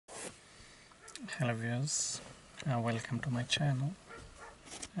Hello viewers, welcome to my channel.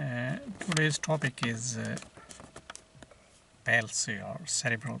 Today's topic is palsy or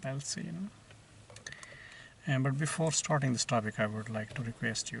cerebral palsy. But before starting this topic, I would like to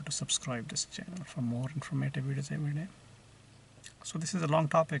request you to subscribe this channel for more informative videos every day. So this is a long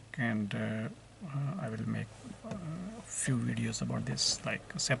topic, and I will make a few videos about this, like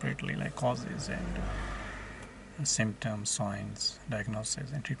separately, like causes and symptoms, signs,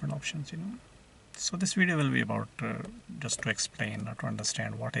 diagnosis, and treatment options. So this video will be about just to explain or to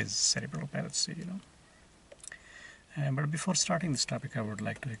understand what is cerebral palsy. But before starting this topic, I would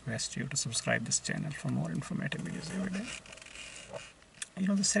like to request you to subscribe this channel for more informative videos every day.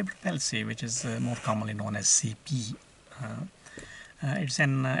 The cerebral palsy, which is more commonly known as CP, it's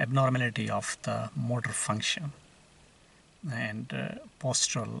an abnormality of the motor function and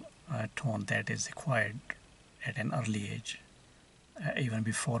postural tone that is acquired at an early age, even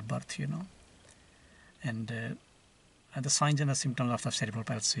before birth. And the signs and the symptoms of the cerebral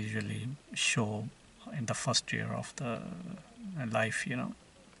palsy usually show in the first year of the life,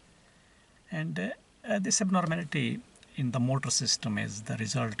 And this abnormality in the motor system is the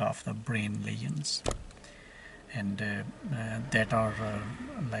result of the brain lesions, and that are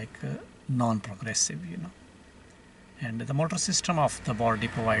non-progressive, And the motor system of the body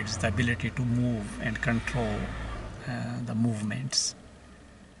provides the ability to move and control the movements.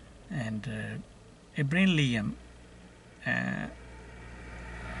 And a brain lesion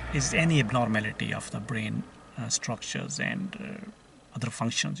is any abnormality of the brain structures and other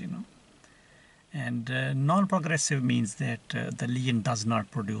functions, And non-progressive means that the lesion does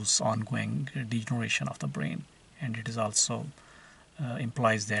not produce ongoing degeneration of the brain, and it is also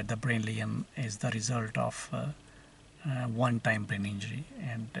implies that the brain lesion is the result of one-time brain injury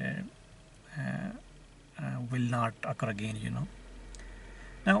and will not occur again,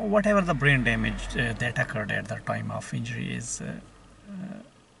 Now, whatever the brain damage that occurred at the time of injury is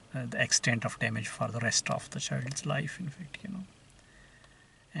the extent of damage for the rest of the child's life, in fact,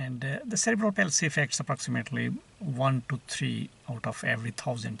 And the cerebral palsy affects approximately 1 to 3 out of every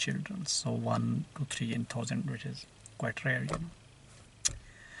 1,000 children. So 1 to 3 in 1,000, which is quite rare,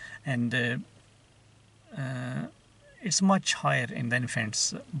 And it's much higher in the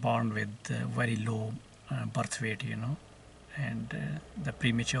infants born with very low birth weight, and the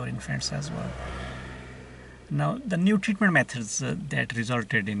premature infants as well. Now, the new treatment methods that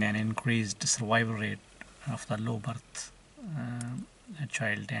resulted in an increased survival rate of the low birth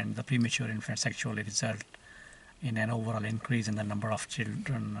child and the premature infants actually result in an overall increase in the number of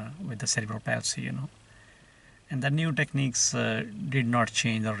children with the cerebral palsy, And the new techniques did not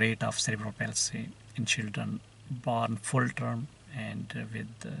change the rate of cerebral palsy in children born full term and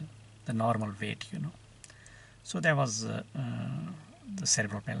with the normal weight, So that was the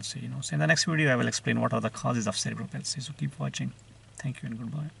cerebral palsy, So in the next video, I will explain what are the causes of cerebral palsy. So keep watching. Thank you and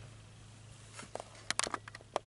goodbye.